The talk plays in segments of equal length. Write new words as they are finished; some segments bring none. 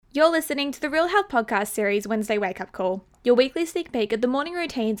You're listening to the Real Health Podcast series Wednesday Wake Up Call, your weekly sneak peek at the morning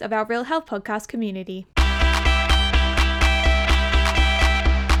routines of our Real Health Podcast community.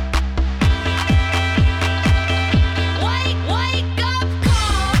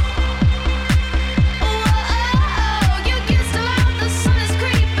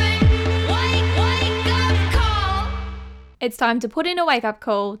 It's time to put in a wake-up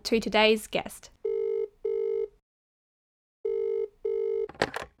call to today's guest.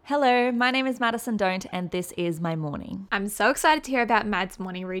 Hello, my name is Madison Don't and this is my morning. I'm so excited to hear about Mad's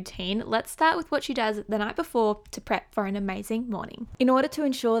morning routine. Let's start with what she does the night before to prep for an amazing morning. In order to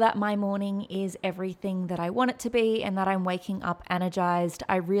ensure that my morning is everything that I want it to be and that I'm waking up energized,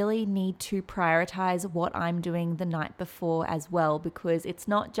 I really need to prioritize what I'm doing the night before as well, because it's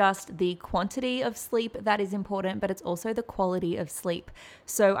not just the quantity of sleep that is important, but it's also the quality of sleep.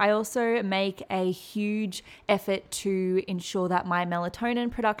 So I also make a huge effort to ensure that my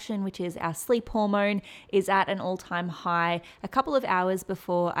melatonin production, which is our sleep hormone, is at an all-time high a couple of hours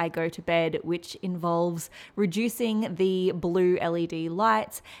before I go to bed, which involves reducing the blue LED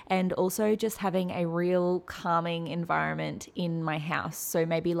lights and also just having a real calming environment in my house. So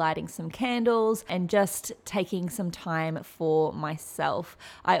maybe lighting some candles and just taking some time for myself.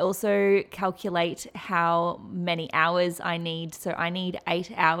 I also calculate how many hours I need. So I need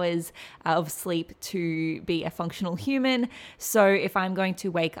 8 hours of sleep to be a functional human. So if I'm going to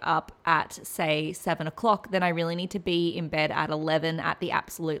wake up at say 7 o'clock, then I really need to be in bed at 11 at the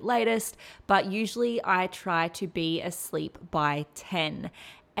absolute latest. But usually I try to be asleep by 10.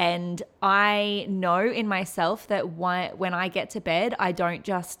 And I know in myself that when I get to bed, I don't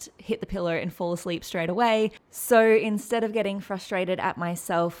just hit the pillow and fall asleep straight away. So instead of getting frustrated at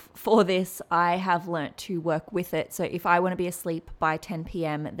myself for this, I have learnt to work with it. So if I want to be asleep by 10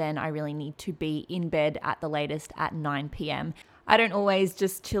 p.m., then I really need to be in bed at the latest at 9 p.m. I don't always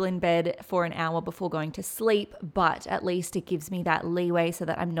just chill in bed for an hour before going to sleep, but at least it gives me that leeway so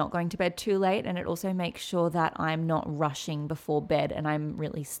that I'm not going to bed too late. And it also makes sure that I'm not rushing before bed and I'm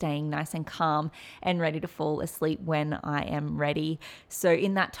really staying nice and calm and ready to fall asleep when I am ready. So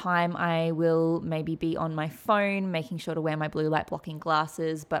in that time, I will maybe be on my phone, making sure to wear my blue light blocking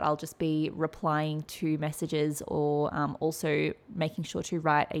glasses, but I'll just be replying to messages or also making sure to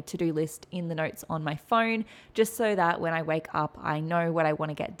write a to-do list in the notes on my phone, just so that when I wake up, I know what I want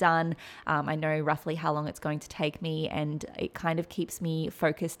to get done. I know roughly how long it's going to take me, and it kind of keeps me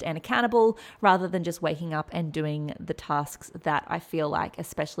focused and accountable rather than just waking up and doing the tasks that I feel like,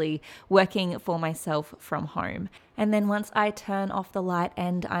 especially working for myself from home. And then once I turn off the light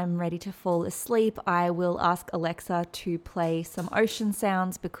and I'm ready to fall asleep, I will ask Alexa to play some ocean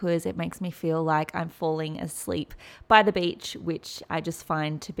sounds because it makes me feel like I'm falling asleep by the beach, which I just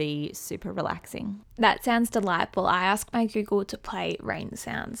find to be super relaxing. That sounds delightful. I asked my Google to play rain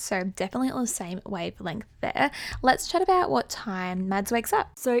sounds, so definitely on the same wavelength there. Let's chat about what time Mads wakes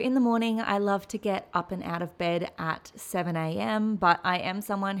up. So in the morning, I love to get up and out of bed at 7 a.m., but I am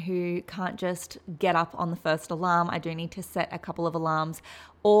someone who can't just get up on the first alarm. I do need to set a couple of alarms,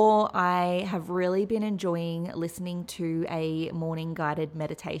 or I have really been enjoying listening to a morning guided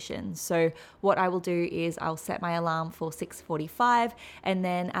meditation. So what I will do is I'll set my alarm for 6:45, and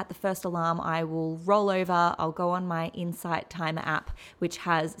then at the first alarm I will roll over. I'll go on my Insight Timer app, which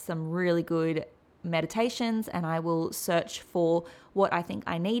has some really good meditations, and I will search for what I think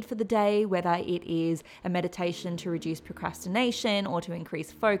I need for the day, whether it is a meditation to reduce procrastination or to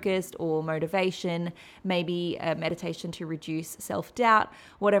increase focus or motivation, maybe a meditation to reduce self-doubt,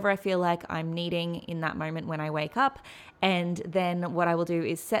 whatever I feel like I'm needing in that moment when I wake up. And then what I will do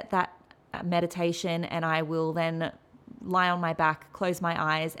is set that meditation, and I will then lie on my back, close my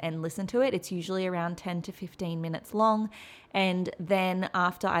eyes and listen to it. It's usually around 10 to 15 minutes long. And then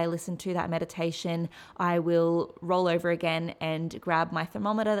after I listen to that meditation, I will roll over again and grab my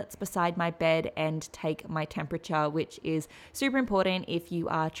thermometer that's beside my bed and take my temperature, which is super important if you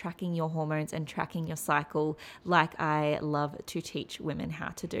are tracking your hormones and tracking your cycle, like I love to teach women how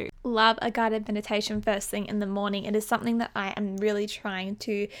to do. Love a guided meditation first thing in the morning. It is something that I am really trying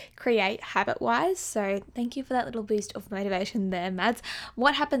to create habit-wise. So thank you for that little boost of motivation there, Mads.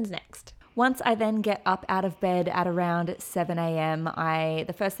 What happens next? Once I then get up out of bed at around 7 a.m.,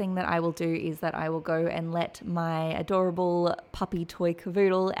 the first thing that I will do is that I will go and let my adorable puppy toy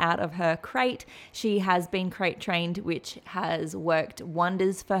Cavoodle out of her crate. She has been crate trained, which has worked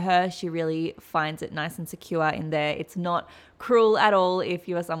wonders for her. She really finds it nice and secure in there. It's not cruel at all if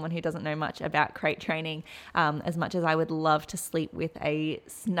you are someone who doesn't know much about crate training, as much as I would love to sleep with a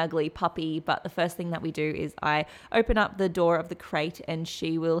snuggly puppy. But the first thing that we do is I open up the door of the crate and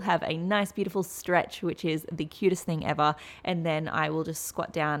she will have a nice beautiful stretch, which is the cutest thing ever. And then I will just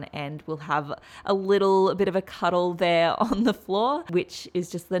squat down and we'll have a little bit of a cuddle there on the floor, which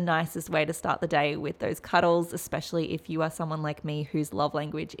is just the nicest way to start the day with those cuddles, especially if you are someone like me whose love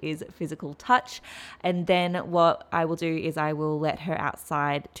language is physical touch. And then what I will do is I will let her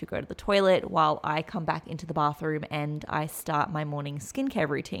outside to go to the toilet while I come back into the bathroom and I start my morning skincare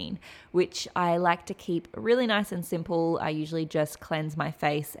routine, which I like to keep really nice and simple. I usually just cleanse my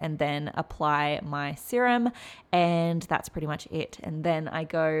face and then apply my serum, and that's pretty much it. And then I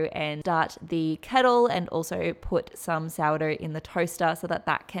go and start the kettle and also put some sourdough in the toaster so that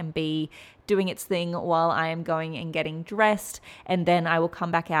that can be doing its thing while I am going and getting dressed. And then I will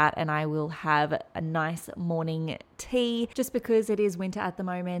come back out and I will have a nice morning tea, just because it is winter at the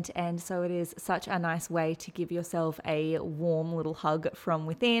moment, and so it is such a nice way to give yourself a warm little hug from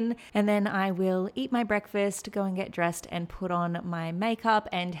within. And then I will eat my breakfast, go and get dressed and put on my makeup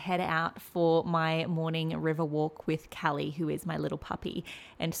and head out for my morning river walk with Callie, who is my little puppy.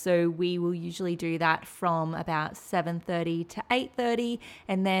 And so we will usually do that from about 7:30 to 8:30,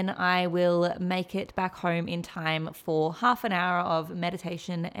 and then I will make it back home in time for half an hour of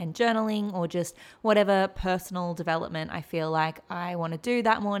meditation and journaling, or just whatever personal development I feel like I want to do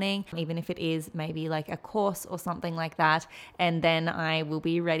that morning, even if it is maybe like a course or something like that. And then I will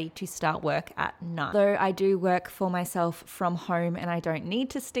be ready to start work at night. Though I do work for myself from home and I don't need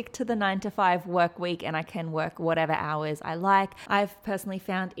to stick to the 9-to-5 work week and I can work whatever hours I like, I've personally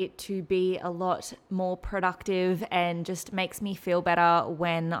found it to be a lot more productive and just makes me feel better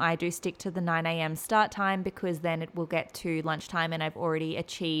when I do stick to the 9 a.m. start time, because then it will get to lunchtime and I've already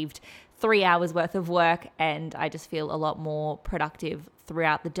achieved 3 hours worth of work, and I just feel a lot more productive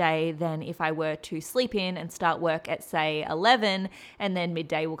throughout the day than if I were to sleep in and start work at say 11 and then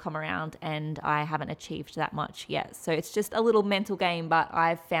midday will come around and I haven't achieved that much yet. So it's just a little mental game, but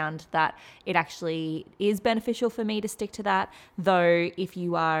I've found that it actually is beneficial for me to stick to that. Though if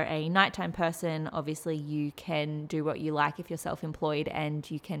you are a nighttime person, obviously you can do what you like if you're self-employed, and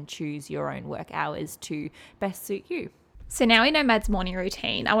you can choose your own work hours to best suit you. So now we know Mad's morning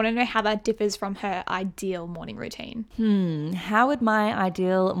routine. I want to know how that differs from her ideal morning routine. How would my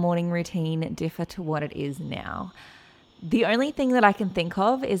ideal morning routine differ to what it is now? The only thing that I can think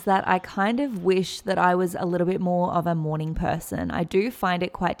of is that I kind of wish that I was a little bit more of a morning person. I do find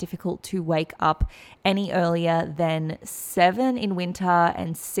it quite difficult to wake up any earlier than 7 in winter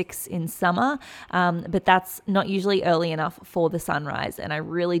and 6 in summer, but that's not usually early enough for the sunrise. And I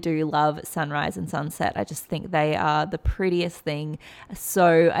really do love sunrise and sunset. I just think they are the prettiest thing.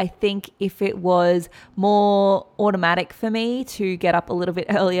 So I think if it was more automatic for me to get up a little bit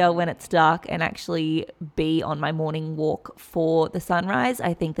earlier when it's dark and actually be on my morning walk for the sunrise,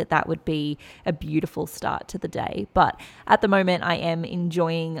 I think that that would be a beautiful start to the day. But at the moment I am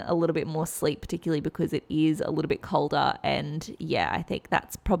enjoying a little bit more sleep, particularly because it is a little bit colder, and yeah, I think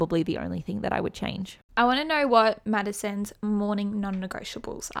that's probably the only thing that I would change. I want to know what Madison's morning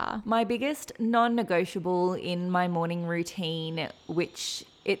non-negotiables are. My biggest non-negotiable in my morning routine, which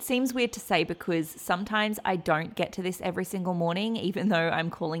it seems weird to say because sometimes I don't get to this every single morning, even though I'm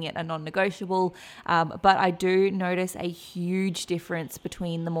calling it a non-negotiable, but I do notice a huge difference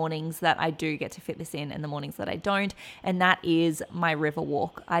between the mornings that I do get to fit this in and the mornings that I don't, and that is my river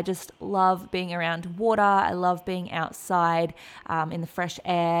walk. I just love being around water. I love being outside in the fresh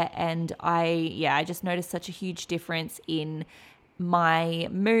air, and I just notice such a huge difference in my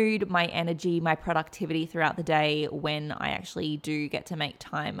mood, my energy, my productivity throughout the day when I actually do get to make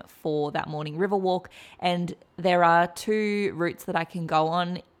time for that morning river walk. And there are 2 routes that I can go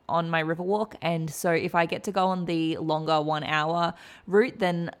on my river walk. And so if I get to go on the longer 1 hour route,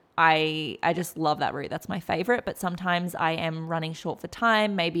 then I just love that route. That's my favorite. But sometimes I am running short for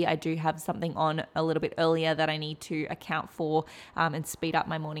time. Maybe I do have something on a little bit earlier that I need to account for and speed up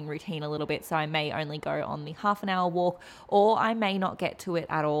my morning routine a little bit. So I may only go on the half an hour walk, or I may not get to it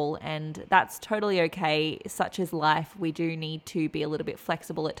at all. And that's totally okay. Such is life. We do need to be a little bit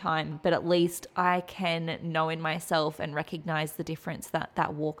flexible at times, but at least I can know in myself and recognize the difference that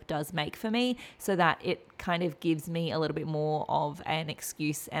that walk does make for me, so that it kind of gives me a little bit more of an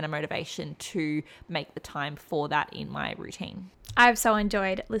excuse and a motivation to make the time for that in my routine. I've so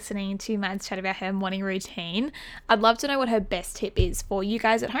enjoyed listening to Mads chat about her morning routine. I'd love to know what her best tip is for you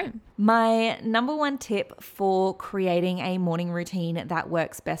guys at home. My number one tip for creating a morning routine that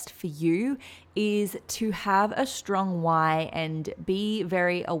works best for you is to have a strong why and be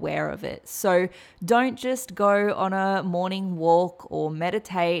very aware of it. So don't just go on a morning walk or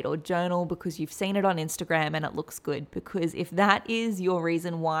meditate or journal because you've seen it on Instagram and it looks good, because if that is your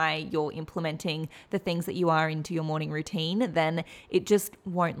reason why you're implementing the things that you are into your morning routine, then it just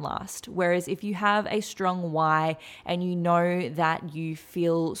won't last. Whereas if you have a strong why and you know that you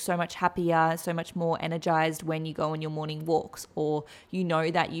feel so much happier, so much more energized when you go on your morning walks, or you know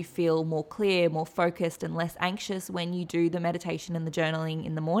that you feel more clear, more focused and less anxious when you do the meditation and the journaling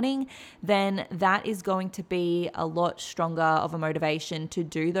in the morning, then that is going to be a lot stronger of a motivation to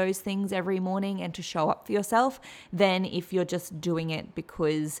do those things every morning and to show up for yourself than if you're just doing it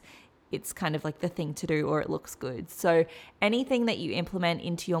because it's kind of like the thing to do or it looks good. So anything that you implement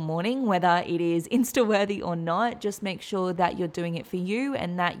into your morning, whether it is Insta-worthy or not, just make sure that you're doing it for you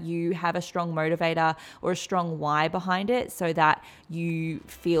and that you have a strong motivator or a strong why behind it so that you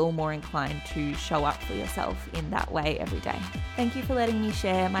feel more inclined to show up for yourself in that way every day. Thank you for letting me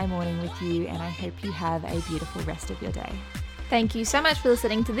share my morning with you, and I hope you have a beautiful rest of your day. Thank you so much for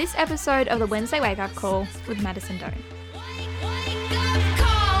listening to this episode of the Wednesday Wake Up Call with Madison Doan.